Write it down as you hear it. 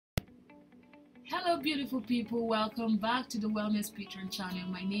Hello beautiful people, welcome back to the Wellness Patron channel.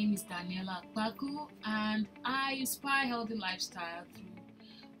 My name is Daniela Akpaku and I inspire healthy lifestyle through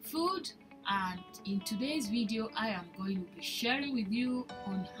food, and in today's video I am going to be sharing with you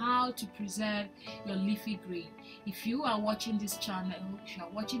on how to preserve your leafy green. If you are watching this channel, if you are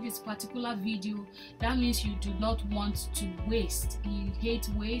watching this particular video, that means you do not want to waste. You hate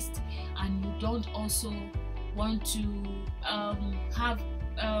waste and you don't also want to have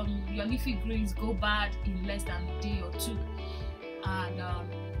your leafy greens go bad in less than a day or two, and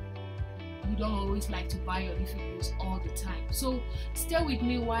you don't always like to buy your leafy greens all the time. So stay with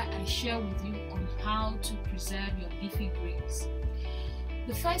me while I share with you on how to preserve your leafy greens.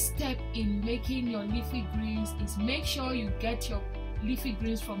 The first step in making your leafy greens is make sure you get your leafy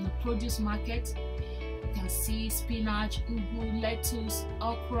greens from the produce market. You can see spinach, ugu, lettuce,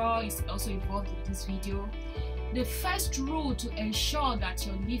 okra is also involved in this video. The first rule to ensure that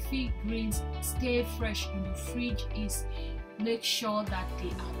your leafy greens stay fresh in the fridge is make sure that they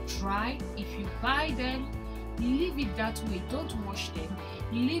are dry. If you buy them, leave it that way. Don't wash them.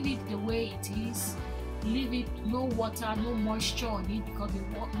 Leave it the way it is. Leave it, no water, no moisture on it, because the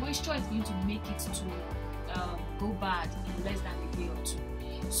moisture is going to make it to go bad in less than a day or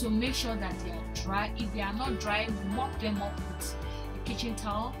two. So make sure that they are dry. If they are not dry, mop them up with a kitchen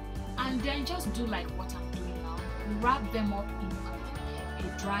towel and then just do like what I'm doing. Wrap them up in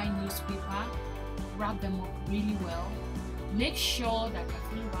a dry newspaper, wrap them up really well, make sure that they're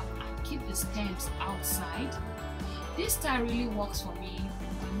fully wrapped and keep the stems outside. This style really works for me.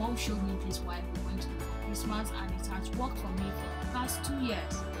 My mom showed me this while we went to for Christmas and it has worked for me for the past 2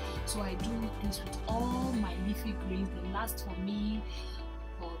 years. So I do this with all my leafy greens. They last for me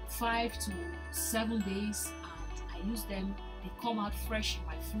for 5 to 7 days and I use them. They come out fresh in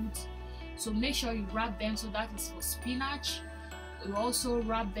my food. So make sure you wrap them. So that is for spinach. You also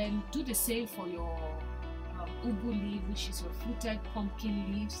wrap them, do the same for your ugu leaf, which is your fruited pumpkin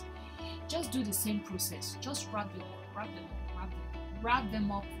leaves. Just do the same process. Just wrap them up, wrap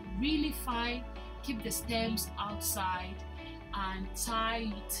them up really fine. Keep the stems outside and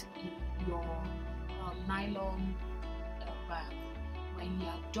tie it in your nylon bag. When you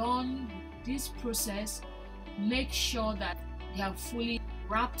are done with this process, make sure that they are fully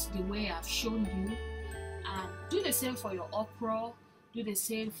wrapped the way I've shown you, and do the same for your okra, do the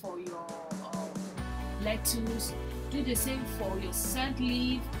same for your lettuce, do the same for your scent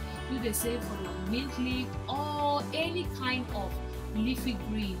leaf, do the same for your mint leaf, or any kind of leafy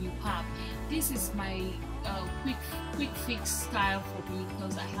green you have. This is my quick fix style for me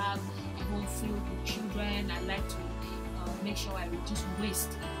because I have a home filled with children. I like to make sure I reduce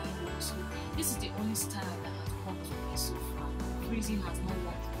waste in my home. So this is the only style that has worked for me so far. Freezing has not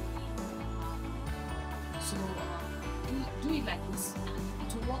worked for me. So do it like this and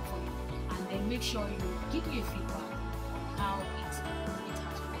it will work for you. And then make sure you give me a feedback on how it has worked.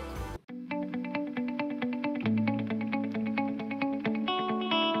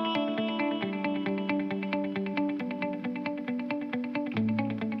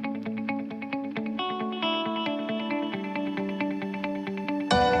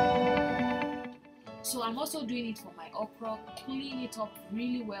 So I'm also doing it for my okra. Clean it up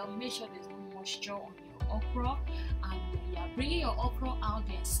really well. Make sure there's no moisture on your okra. And when you are bringing your okra out,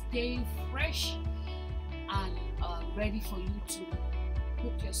 they are staying fresh and ready for you to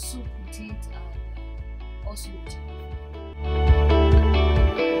cook your soup with it and also with it.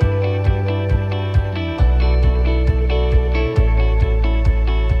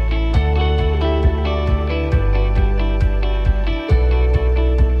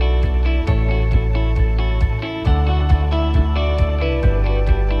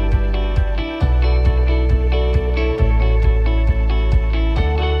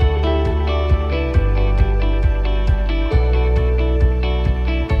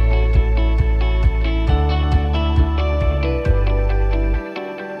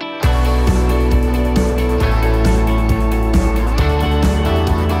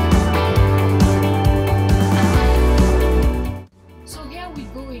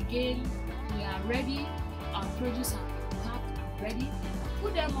 We are ready. Our produce are packed and ready.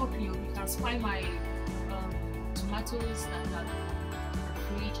 Put them up here. You can find my tomatoes that are in the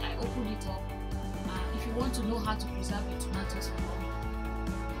fridge. I opened it up. If you want to know how to preserve your tomatoes for long,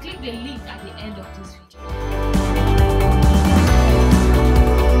 click the link at the end of this video.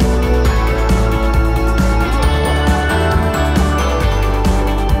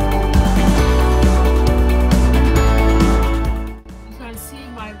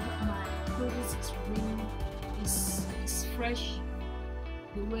 Fresh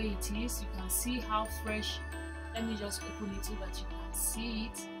the way it is. You can see how fresh. Let me just open it so that you can see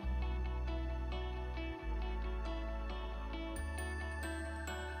it.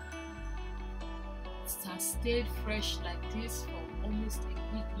 has stayed fresh like this for almost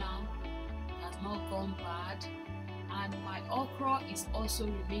a week now. It has not gone bad, and my okra is also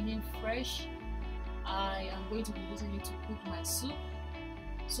remaining fresh. I am going to be using it to cook my soup.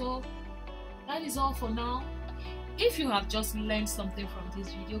 So that is all for now. If you have just learned something from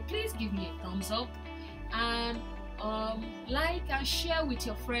this video, please give me a thumbs up and like and share with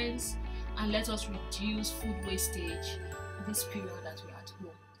your friends, and let us reduce food wastage in this period that we are at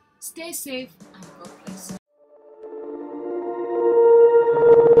home. Stay safe and God bless.